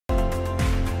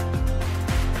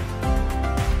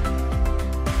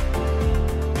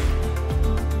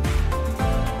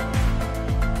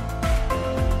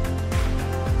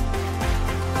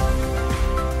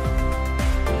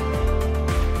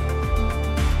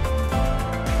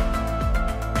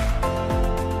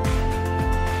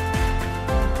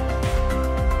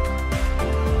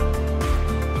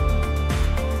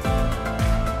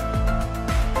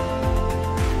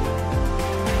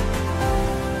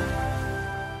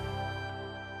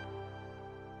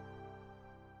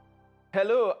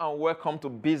Hello and welcome to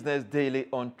Business Daily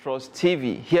on Trust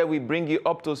TV. Here we bring you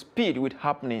up to speed with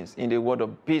happenings in the world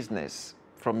of business,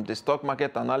 from the stock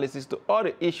market analysis to all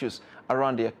the issues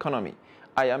around the economy.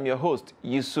 I am your host,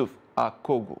 Yusuf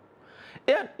Akogu.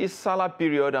 It is Salah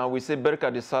period, and we say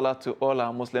Berkat the Salah to all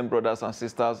our Muslim brothers and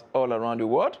sisters all around the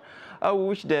world. I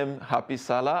wish them happy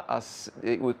Salah as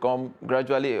we come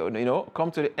gradually,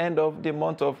 come to the end of the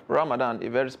month of Ramadan, a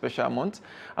very special month.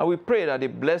 And we pray that the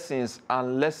blessings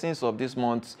and lessons of this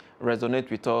month resonate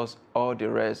with us all the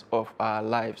rest of our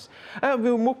lives. And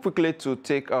we'll move quickly to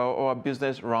take our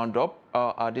business roundup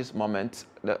at this moment.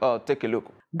 Take a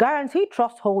look. Guaranty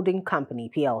Trust Holding Company,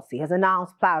 PLC, has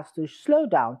announced plans to slow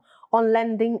down on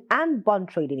lending and bond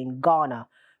trading in Ghana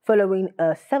following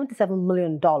a $77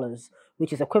 million,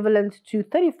 which is equivalent to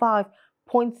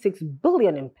 35.6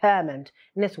 billion impairment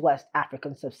in its West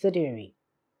African subsidiary.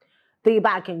 The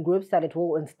banking group said it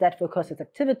will instead focus its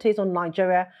activities on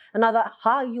Nigeria and other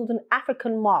high-yielding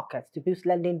African markets to boost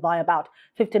lending by about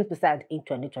 15% in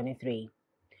 2023.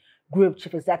 Group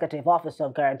Chief Executive Officer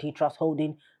of Guaranty Trust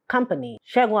Holding Company,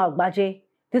 Segun Agbaje,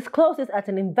 discloses at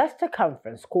an investor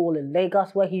conference call in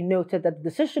Lagos, where he noted that the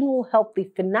decision will help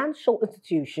the financial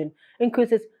institution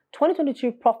increase its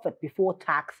 2022 profit before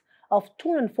tax of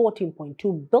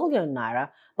 214.2 billion naira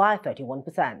by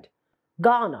 31%.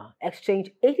 Ghana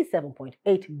exchanged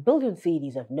 87.8 billion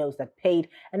cedis of notes that paid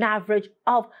an average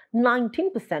of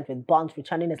 19%, with bonds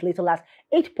returning as little as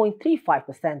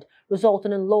 8.35%,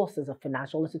 resulting in losses of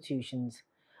financial institutions.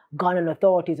 Ghanaian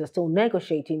authorities are still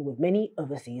negotiating with many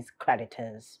overseas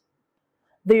creditors.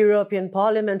 The European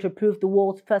Parliament approved the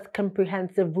world's first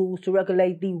comprehensive rules to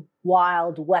regulate the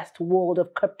Wild West world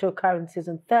of cryptocurrencies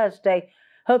on Thursday,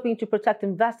 hoping to protect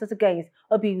investors against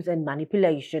abuse and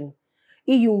manipulation.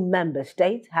 EU member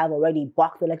states have already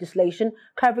backed the legislation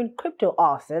covering crypto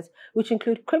assets, which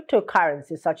include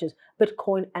cryptocurrencies such as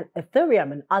Bitcoin and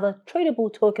Ethereum and other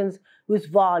tradable tokens whose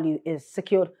value is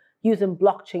secured using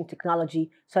blockchain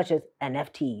technology such as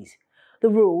NFTs. The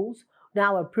rules,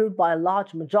 now approved by a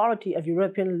large majority of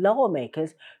European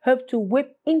lawmakers, hope to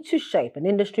whip into shape an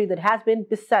industry that has been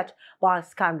beset by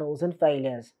scandals and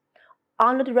failures.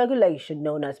 Under the regulation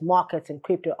known as Markets in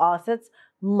Crypto Assets,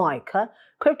 MiCA,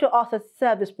 crypto asset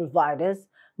service providers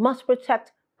must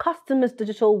protect customers'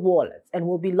 digital wallets and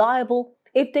will be liable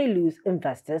if they lose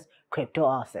investors' crypto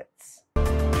assets.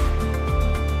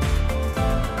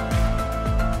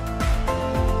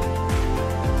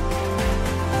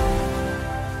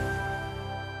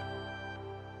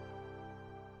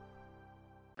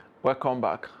 Welcome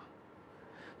back.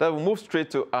 Then we'll move straight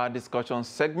to our discussion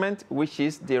segment, which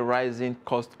is the rising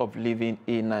cost of living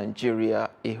in Nigeria.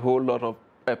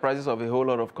 Prices of a whole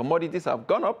lot of commodities have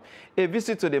gone up. A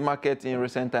visit to the market in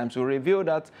recent times will reveal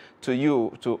that to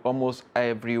you, to almost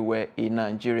everywhere in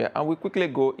Nigeria. And we quickly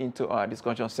go into our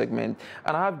discussion segment.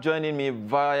 And I have joining me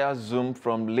via Zoom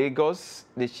from Lagos,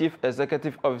 the Chief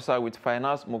Executive Officer with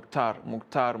Finance,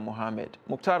 Mukhtar Mohammed.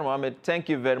 Mukhtar Mohammed, thank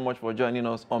you very much for joining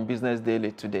us on Business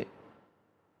Daily today.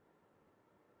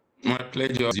 My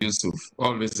pleasure, Yusuf.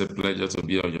 Always a pleasure to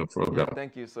be on your program.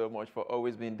 Thank you so much for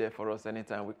always being there for us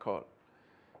anytime we call.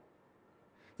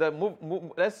 So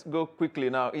let's go quickly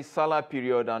now. It's Salah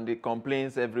period, and the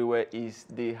complaints everywhere is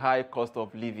the high cost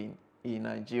of living in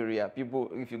Nigeria. People,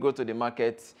 if you go to the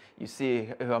market, you see,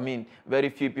 very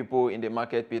few people in the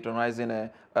market patronizing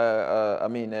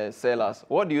sellers.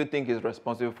 What do you think is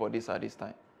responsible for this at this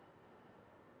time?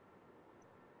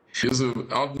 Yusuf,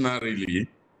 ordinarily,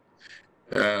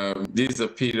 this is a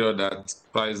period that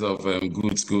price of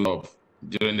goods go up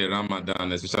during the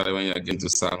Ramadan, especially when you're getting to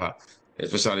Salah.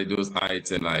 Especially those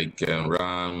items like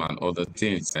RAM and other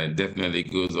things, definitely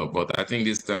goes up. But I think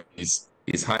this time is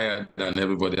higher than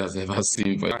everybody has ever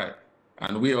seen.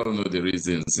 And we all know the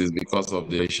reasons. It's because of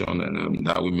the inflation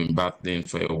that we've been battling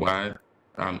for a while.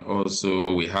 And also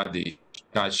we had the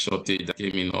cash shortage that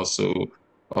came in also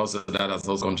that has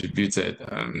also contributed.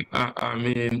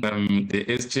 The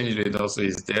exchange rate also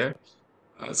is there.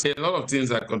 So a lot of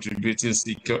things are contributing.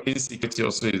 Insecurity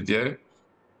also is there,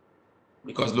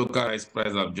 because local rice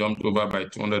prices have jumped over by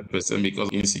 200% because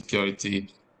of insecurity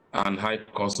and high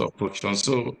cost of production.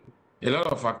 So a lot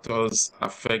of factors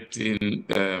affecting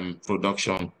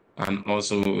production, and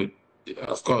also,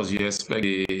 of course, you expect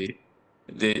the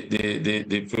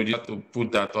producer to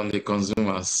put that on the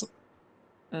consumers.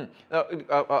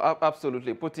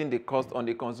 Absolutely, putting the cost on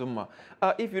the consumer.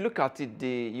 If you look at it,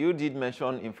 you did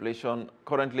mention inflation.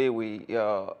 Currently,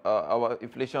 our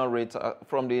inflation rate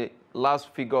from the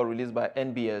last figure released by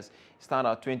NBS stand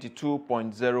at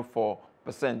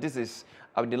 22.04%. This is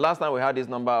the last time we had this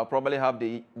number. I'll probably have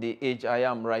the age I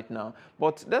am right now.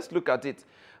 But let's look at it.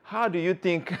 How do you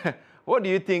think, what do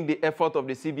you think the effort of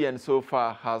the CBN so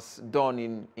far has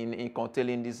done in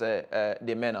curtailing these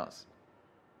the menace?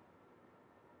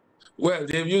 Well,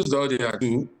 they've used all they are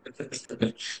do.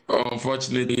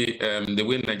 Unfortunately, the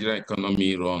way Nigerian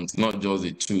economy runs, not just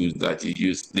the tools that you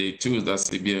use, the tools that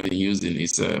CBN is using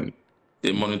is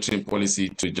the monetary policy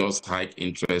to just hike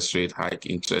interest rate.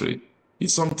 You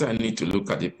sometimes need to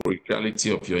look at the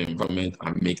reality of your environment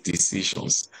and make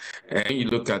decisions. And when you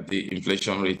look at the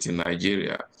inflation rate in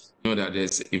Nigeria, you know that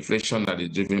there's inflation that is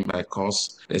driven by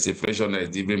cost, there's inflation that is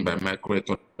driven by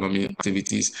macroeconomic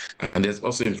activities, and there's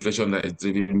also inflation that is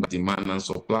driven by demand and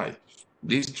supply.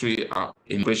 These three are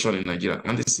inflation in Nigeria,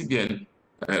 and the CBN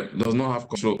does not have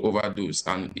control over those,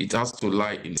 and it has to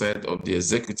lie inside of the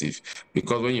executive,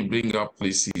 because when you bring up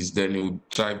policies, then it will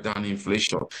drive down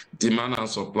inflation. Demand and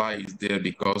supply is there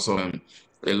because of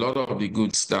a lot of the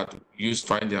goods that used to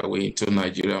find their way into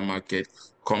Nigeria market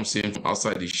comes in from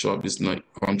outside the shop. This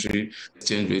country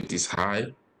exchange rate is high,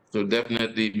 so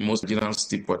definitely most Nigerians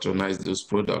still patronize those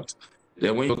products.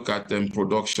 Then when you look at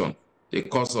production, the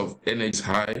cost of energy is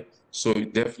high, so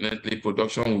definitely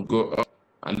production will go up.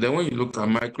 And then when you look at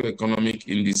microeconomic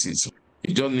indices,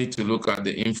 you just need to look at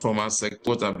the informal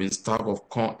sector that have been starved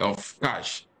of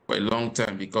cash for a long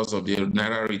time because of the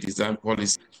Naira redesign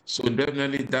policy. So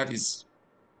definitely that is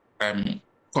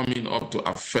coming up to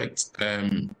affect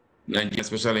Nigeria,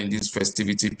 especially in this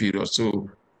festivity period. So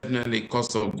definitely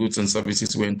cost of goods and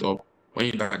services went up when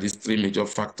you look at these three major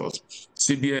factors.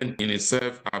 CBN in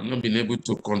itself have not been able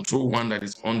to control one that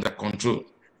is under control,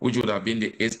 which would have been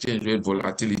the exchange rate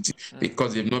volatility,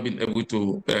 because they've not been able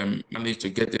to manage to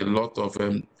get a lot of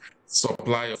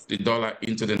supply of the dollar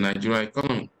into the Nigerian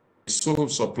economy. The sole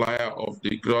supplier of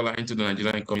the dollar into the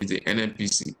Nigerian economy is the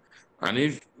NNPC. And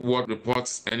if what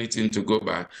reports anything to go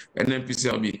by,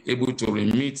 NNPC will be able to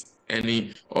remit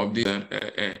any of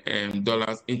the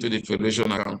dollars into the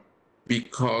Federation account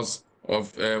because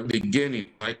of the gain in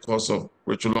high cost of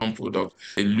petroleum products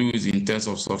they lose in terms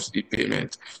of subsidy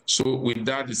payment. So with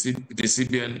that, the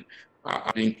CBN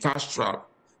are in cash trap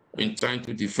in trying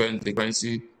to defend the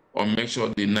currency or make sure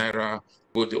the Naira,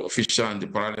 both the official and the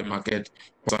parallel market,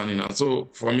 standing out. So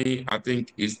for me, I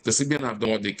think the CBN have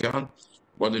done what they can,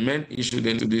 but the main issue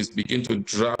then to do is begin to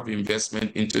drive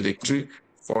investment into the country,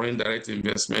 foreign direct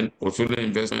investment, portfolio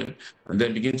investment, and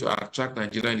then begin to attract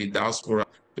Nigeria in the diaspora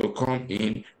to come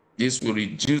in. This will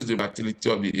reduce the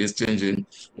volatility of the exchange rate.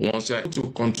 Once you are able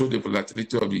to control the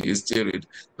volatility of the exchange rate,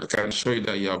 I can show you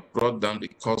that you have brought down the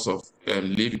cost of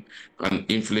living and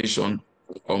inflation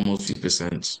almost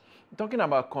 50%. Talking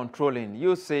about controlling,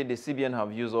 you say the CBN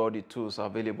have used all the tools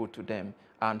available to them,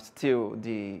 and still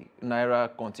the Naira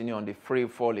continue on the free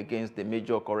fall against the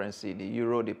major currency, the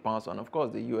euro, the pounds, and of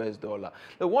course the US dollar.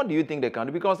 So what do you think they can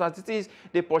do? Because as it is,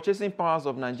 the purchasing powers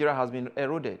of Nigeria has been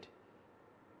eroded.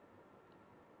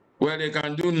 Well, they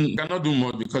cannot do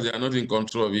much because they are not in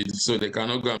control of it, so they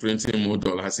cannot go and print more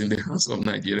dollars in the hands of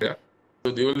Nigeria.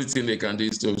 So the only thing they can do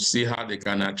is to see how they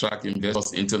can attract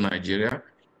investors into Nigeria.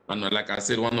 And like I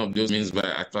said, one of those means by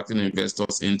attracting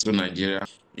investors into Nigeria,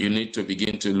 you need to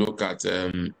begin to look at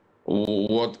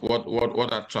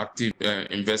what attractive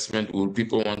investment will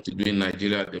people want to do in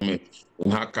Nigeria.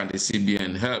 How can the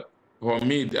CBN help? For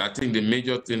me, I think the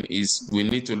major thing is we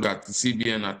need to look at the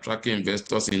CBN attracting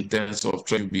investors in terms of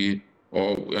trade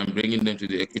or bringing them to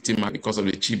the equity market because of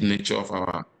the cheap nature of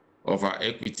our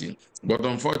equity. But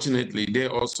unfortunately, they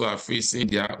also are facing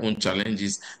their own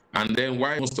challenges. And then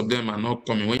why most of them are not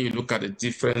coming, when you look at the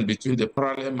difference between the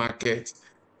parallel market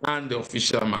and the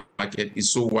official market, is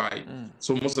so wide.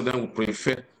 So most of them would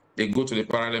prefer they go to the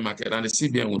parallel market, and the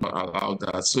CBN will not allow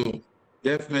that. So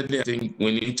definitely, I think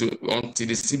we need to, until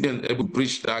the CBN able to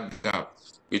bridge that gap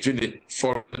between the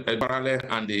parallel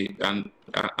and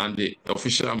the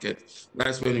official market.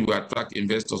 That's when you attract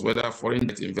investors, whether foreign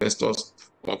investors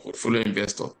or portfolio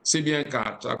investors. CBN can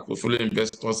attract portfolio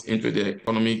investors into the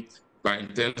economy by in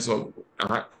terms of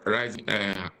rising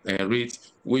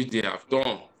rates, which they have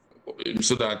done,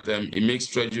 so that it makes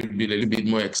treasury be a little bit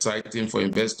more exciting for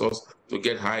investors to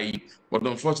get high. But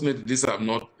unfortunately, these have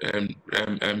not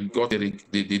got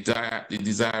the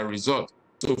desired result.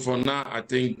 So for now, I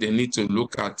think they need to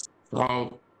look at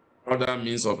how other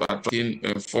means of attracting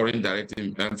foreign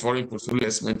portfolio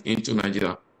investment into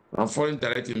Nigeria. And foreign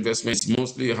direct investment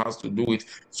mostly has to do with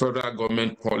federal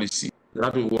government policy.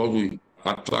 That is what will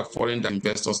attract foreign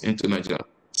investors into Nigeria.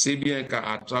 CBN can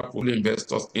attract foreign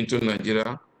investors into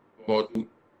Nigeria, but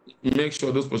make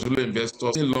sure those portfolio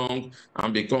investors stay long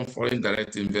and become foreign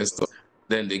direct investors.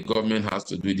 Then the government has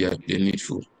to do the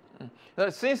needful.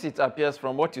 Since it appears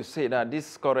from what you say that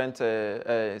this current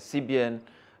CBN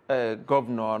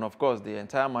governor and, of course, the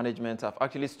entire management have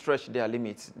actually stretched their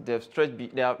limits. They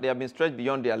have been stretched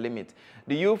beyond their limit.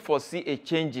 Do you foresee a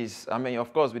changes, I mean,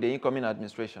 of course, with the incoming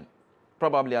administration,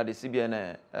 probably at the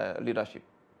CBN leadership?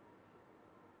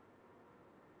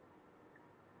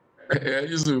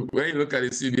 When you look at the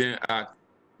CBN Act,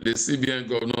 the CBN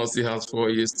governor still has 4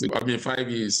 years to, 5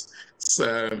 years.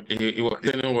 So it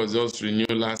was just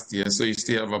renewed last year, so you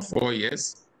still have about 4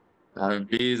 years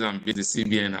based on the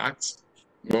CBN Act.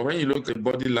 But when you look at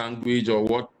body language or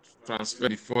what transpired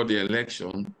before the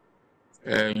election,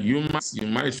 you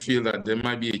might feel that there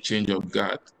might be a change of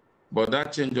guard. But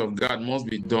that change of guard must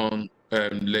be done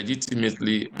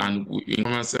legitimately and in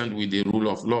consent with the rule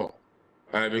of law.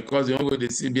 Because the only way the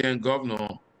CBN governor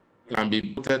can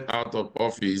be voted out of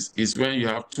office is when you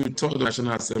have 2/3 of the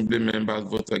National Assembly members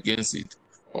vote against it.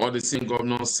 Or the same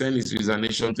governor send his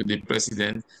resignation to the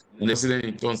president, and the president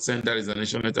in turn send that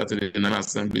resignation letter to the National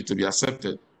Assembly to be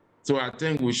accepted. So I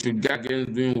think we should get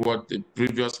against doing what the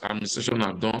previous administration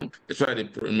have done, especially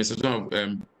the administration of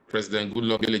President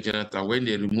Goodluck Jonathan, when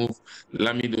they removed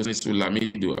Lamido to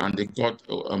Lamido, and the court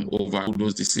overruled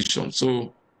those decisions.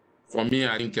 So for me,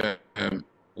 I think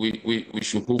we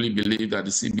should fully believe that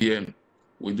the CBN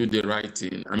will do the right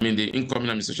thing. I mean, the incoming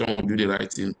administration will do the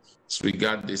right thing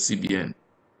regarding the CBN.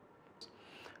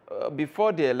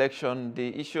 Before the election,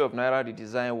 the issue of Naira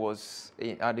redesign was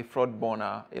at the front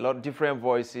burner. A lot of different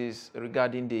voices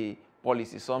regarding the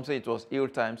policy. Some say it was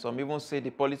ill-timed. Some even say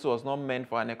the policy was not meant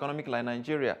for an economic like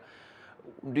Nigeria.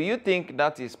 Do you think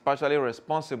that is partially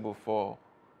responsible for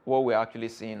what we're actually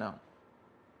seeing now?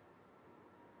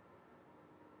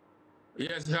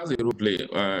 Yes, it has a role play.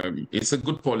 It's a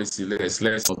good policy. Let's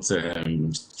not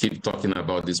keep talking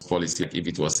about this policy if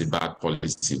it was a bad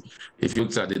policy. If you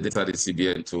look at the data the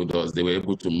CBN told us, they were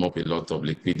able to mop a lot of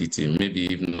liquidity, maybe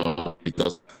even not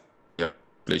because of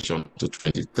inflation to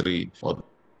 23 or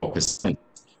 4%.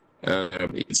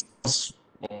 It's not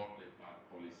all a bad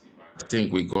policy, but I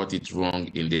think we got it wrong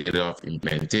in the area of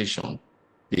implementation.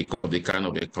 Because the kind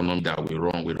of economy that we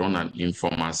run an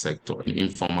informal sector, an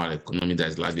informal economy that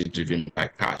is largely driven by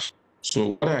cash.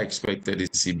 So what I expected the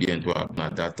CBN to happen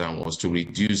at that time was to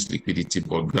reduce liquidity,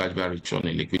 but gradually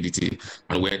returning liquidity,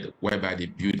 and whereby they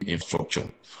build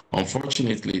infrastructure.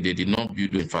 Unfortunately, they did not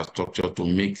build infrastructure to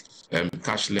make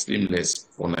cashless seamless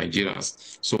for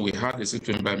Nigerians. So we had a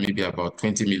situation by maybe about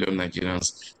 20 million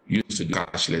Nigerians used to do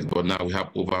cashless, but now we have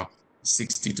over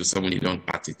 60 to 70 million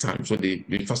at a time. So the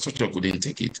infrastructure couldn't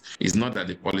take it. It's not that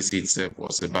the policy itself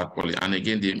was a bad policy. And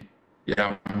again,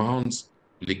 the amount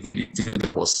of liquidity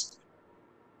that was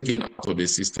taken out of the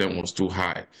system was too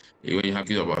high. When you have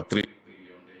about 3 trillion,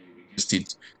 then you reduced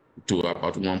it to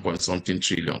about 1.something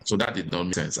trillion. So that did not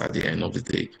make sense at the end of the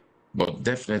day. But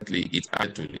definitely it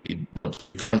added to it. But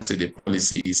you can't say the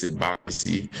policy is a bad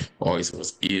policy or it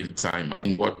was ill time.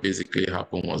 And what basically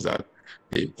happened was that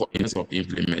in terms of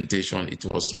implementation, it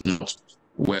was not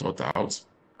well thought out.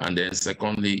 And then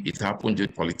secondly, it happened in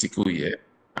the political year.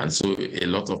 And so a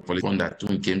lot of political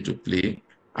undertone came to play,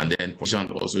 and then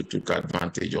politicians also took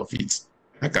advantage of it.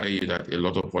 I can tell you that a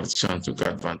lot of politicians took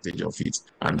advantage of it.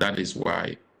 And that is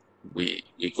why we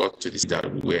got to this that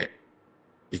we were.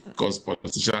 Because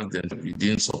politicians then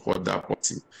didn't support that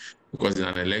party. Because in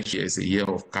an election, it's a year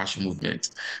of cash movement,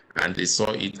 and they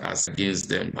saw it as against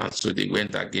them. And so they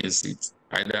went against it,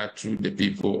 either through the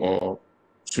people or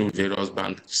through various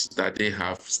banks that they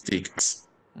have stakes.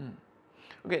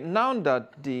 Okay, now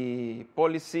that the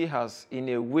policy has, in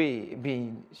a way,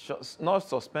 been not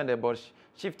suspended, but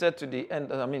shifted to the end,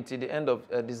 to the end of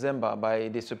December by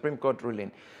the Supreme Court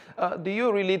ruling, do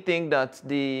you really think that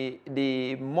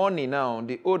the money now,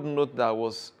 the old note that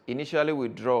was initially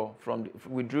withdrew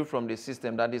from the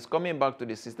system, that is coming back to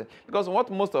the system? Because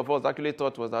what most of us actually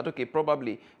thought was that, okay,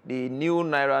 probably the new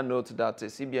Naira note that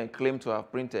CBN claimed to have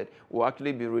printed will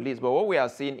actually be released. But what we are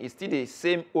seeing is still the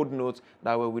same old notes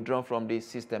that were withdrawn from the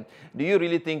system. Do you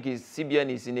really think CBN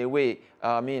is in a way,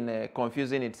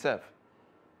 confusing itself?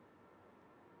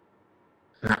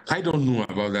 I don't know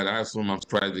about that. I also am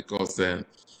surprised because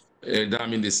that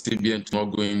means the CBN not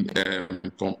going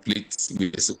complete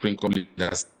with the Supreme Court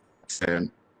leaders.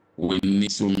 We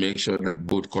need to make sure that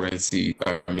both currency,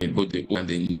 both the old and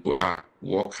the new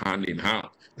work hand in hand.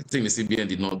 I think the CBN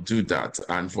did not do that.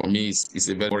 And for me, it's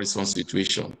a very worrisome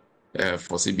situation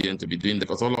for CBN to be doing that.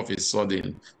 Because all of a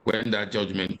sudden, when that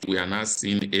judgment, we are now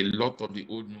seeing a lot of the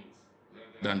old notes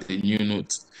than the new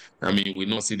notes. We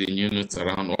don't see the new notes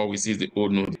around. All we see is the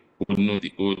old note,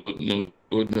 the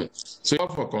old note. So all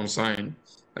for concern,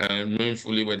 knowing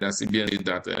fully whether CBN is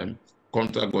that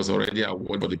contract was already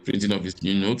awarded for the printing of this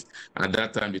new note. At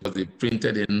that time, because they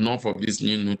printed enough of this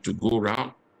new note to go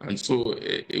around, And so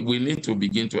we need to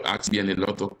begin to ask CBN a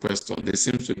lot of questions. There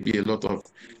seems to be a lot of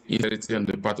inability on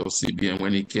the part of CBN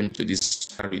when it came to this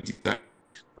charity.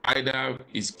 Either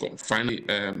is finally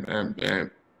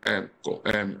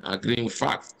agreeing with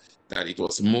fact that it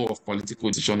was more of political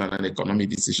decision than an economic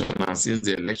decision. And since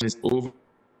the election is over,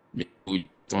 we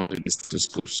turn to the status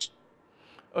quo.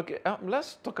 Okay,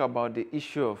 let's talk about the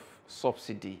issue of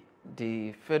subsidy.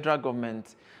 The federal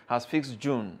government has fixed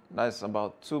June, that's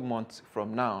about 2 months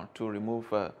from now, to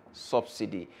remove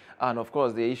subsidy. And of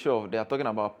course, the issue of, they are talking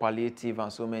about palliative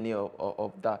and so many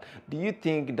of that. Do you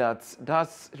think that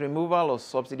that's removal of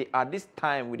subsidy at this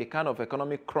time with the kind of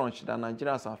economic crunch that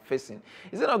Nigerians are facing,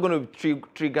 is it not going to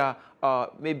trigger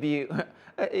maybe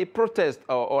a protest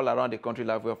all around the country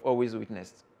like we have always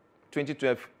witnessed?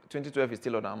 2012 is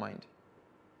still on our mind.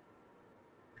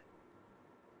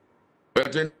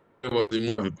 But when there was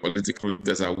the political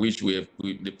protest, I wish the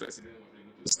president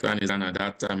was stand his hand at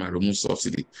that time and remove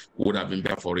subsidy, would have been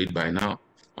better for it by now.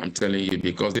 I'm telling you,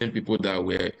 because then people that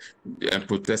were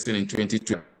protesting in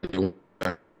 2012,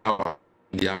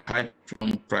 they are high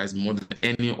price more than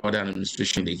any other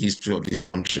administration in the history of the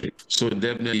country. So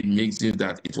definitely it makes it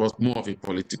that it was more of a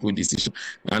political decision.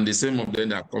 And the same of them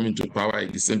that are coming to power,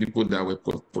 the same people that were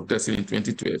protesting in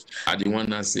 2012 are the ones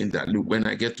that saying that, look, when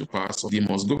I get to power, subsidy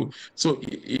must go. So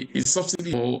it's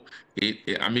subsidy more.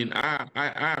 I mean, I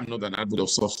am not an advocate of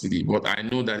subsidy, but I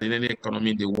know that in any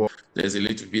economy in the world, there's a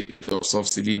little bit of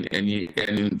subsidy in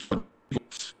any but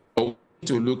we need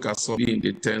to look at subsidy in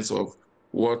the terms of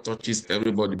what touches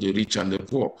everybody, the rich and the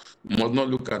poor. We must not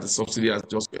look at the subsidy as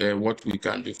just what we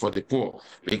can do for the poor,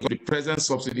 because the present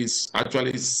subsidies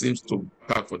actually seems to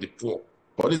start for the poor,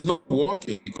 but it's not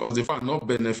working because they are not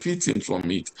benefiting from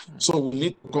it. So we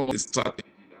need to come with a strategy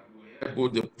that will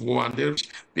help both the poor and the rich,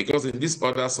 because in this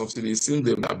other subsidy, it seems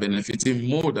they are benefiting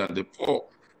more than the poor.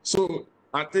 So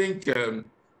I think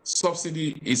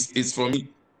subsidy is for me,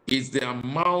 it's the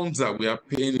amount that we are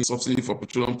paying in subsidy for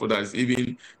petroleum products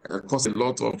even cause a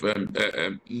lot of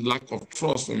lack of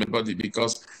trust from everybody,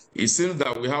 because it seems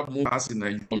that we have more cars in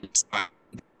Nigeria.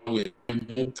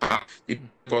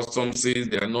 Customs says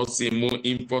they are not seeing more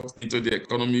imports into the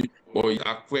economy, or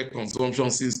acquire consumption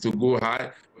seems to go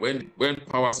high when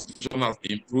power situation has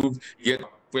improved, yet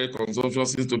where consumption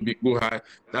seems to go high.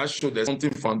 That shows there's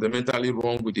something fundamentally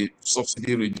wrong with the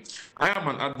subsidy regime. I am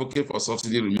an advocate for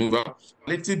subsidy removal.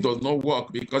 Palliative does not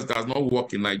work because it does not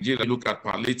work in Nigeria. Look at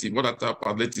palliative. What are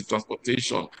palliative?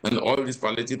 Transportation and all these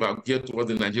palliative are geared towards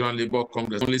the Nigerian Labour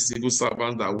Congress. Only civil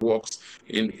servants that works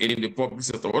in the public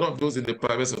sector. What of those in the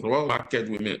private sector? What market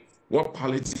women? What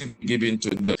palliative given to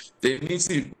them? They need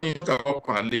to think about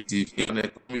palliative in an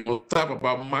economy. We'll talk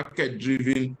about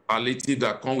market-driven palliative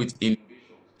that come with innovation.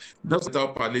 Not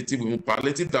without palliative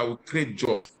that will create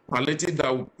jobs, palliative that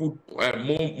will put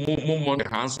more money in the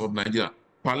hands of Nigeria,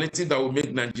 palliative that will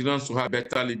make Nigerians to have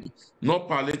better living, not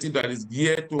palliative that is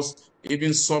geared towards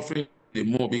even suffering the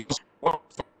more, because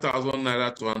 1,000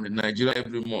 naira to Nigeria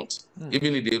every month,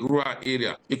 even in the rural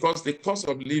area, because the cost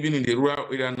of living in the rural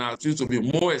area now seems to be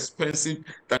more expensive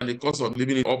than the cost of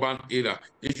living in urban area.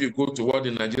 If you go to what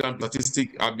the Nigerian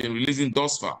statistics have been releasing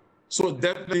thus far. So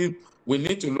definitely, we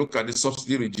need to look at the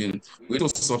subsidy regime. We need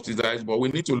to subsidize, but we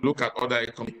need to look at other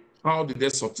economies. How did they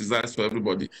subsidize for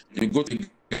everybody? You go to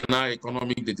Ghana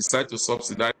economic, they decide to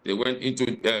subsidize. They went into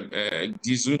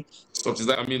diesel,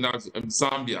 subsidize. I mean,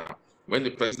 Zambia. When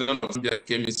the president of Zambia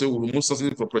came, he said, we'll remove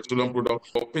subsidy for petroleum products,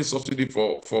 or pay subsidy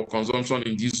for consumption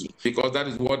in diesel, because that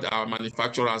is what our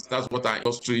manufacturers, that's what our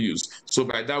industry use. So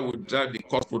by that, we'll drive the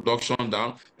cost production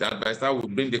down. That by that, will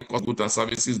bring the cost goods and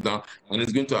services down, and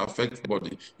it's going to affect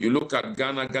everybody. You look at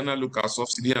Ghana look at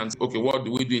subsidy and say, okay, what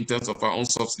do we do in terms of our own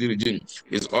subsidy regime?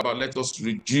 It's all about let us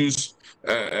reduce.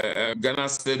 Ghana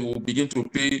said we'll begin to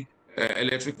pay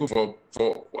electrical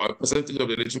for a percentage of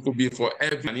the electrical bill for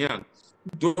every Ghanaian.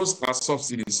 Those are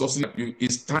subsidies. Subsidy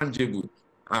is tangible,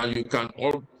 and you can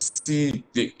all see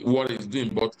what it's doing.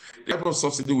 But the type of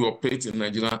subsidy we operate in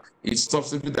Nigeria is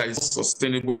subsidy that is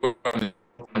sustainable and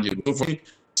tangible. So for me,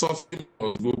 subsidy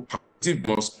must go, palliative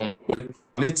must come.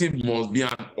 Palliative must be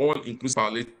an all-inclusive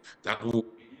palliative that will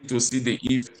need to see the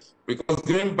effect. Because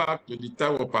going back to the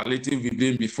type of palliative we've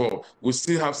been before, we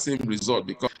still have same result,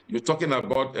 because you're talking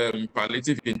about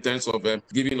palliative in terms of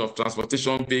giving of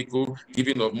transportation vehicle,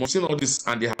 giving of money, all this,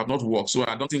 and they have not worked. So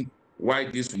I don't think why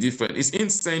this is different. It's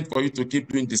insane for you to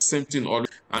keep doing the same thing all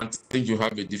and think you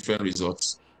have a different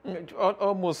result.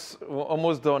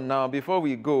 Almost done now. Before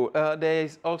we go, there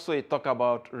is also a talk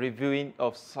about reviewing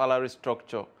of salary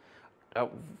structure,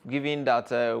 given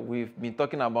that we've been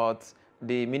talking about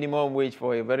the minimum wage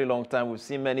for a very long time. We've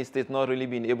seen many states not really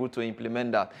being able to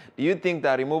implement that. Do you think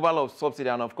that removal of subsidy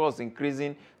and, of course,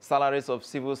 increasing salaries of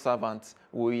civil servants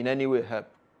will in any way help?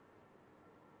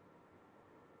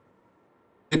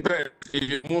 If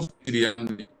you move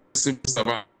the civil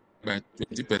servant by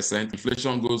 20%,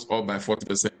 inflation goes up by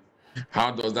 40%.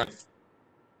 How does that?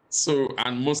 So,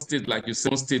 and most states, like you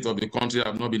said, most states of the country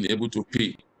have not been able to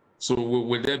pay. So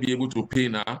will they be able to pay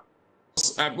now?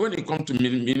 When it comes to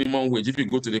minimum wage, if you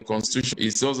go to the constitution,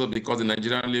 it's also because the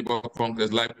Nigerian Labour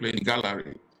Congress like playing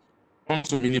gallery. When it comes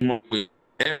to minimum wage,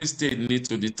 every state needs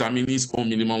to determine its own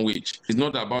minimum wage. It's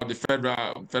not about the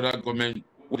federal government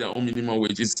with their own minimum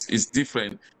wage. It's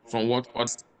different from what other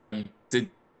states,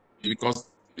 because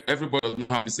everybody does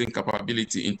not have the same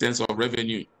capability in terms of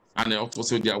revenue and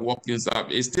also their workings.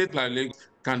 A state like Lagos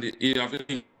can have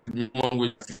minimum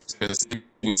wage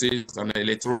and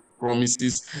electoral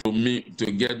promises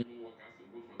to get more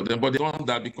workers, but they don't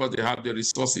that because they have the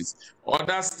resources.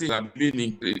 Other states have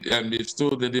been and they've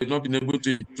told that they've not been able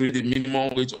to increase the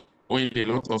minimum wage owing a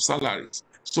lot of salaries.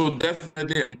 So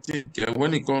definitely, I think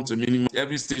when it comes to minimum,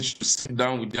 every state should sit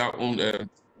down with their own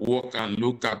work and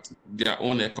look at their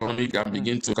own economy and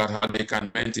begin to look at how they can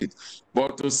bend it.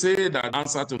 But to say that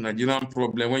answer to Nigerian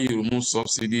problem when you remove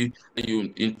subsidy and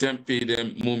you intend to pay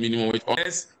them more minimum wage,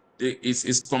 unless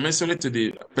it's commensurate to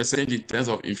the percentage in terms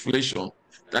of inflation,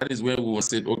 that is where we will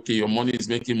say, okay, your money is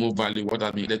making more value, what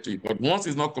I mean to it. But once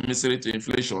it's not commensurate to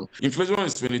inflation is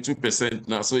 22%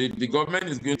 now. So if the government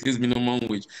is going to increase minimum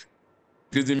wage,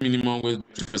 increasing minimum wage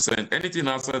 2%, anything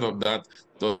outside of that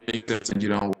doesn't make sense to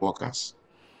Nigerian workers.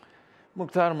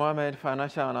 Mukhtar Mohammed,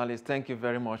 financial analyst, thank you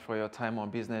very much for your time on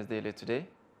Business Daily today.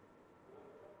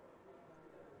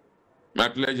 My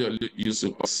pleasure,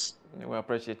 Yusuf. We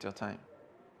appreciate your time.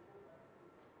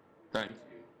 Thank you.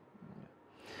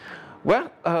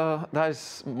 Well, that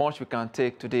is much we can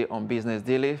take today on Business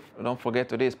Daily. Don't forget,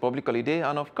 today is public holiday,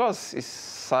 and of course, it's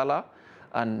Salah.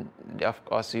 And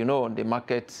as you know, the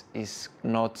market is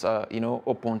not,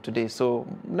 open today. So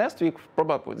next week,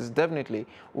 probably, definitely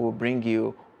will bring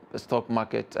you a stock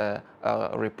market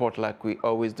report like we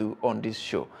always do on this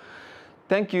show.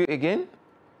 Thank you again.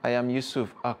 I am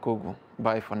Yusuf Akogu.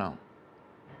 Bye for now.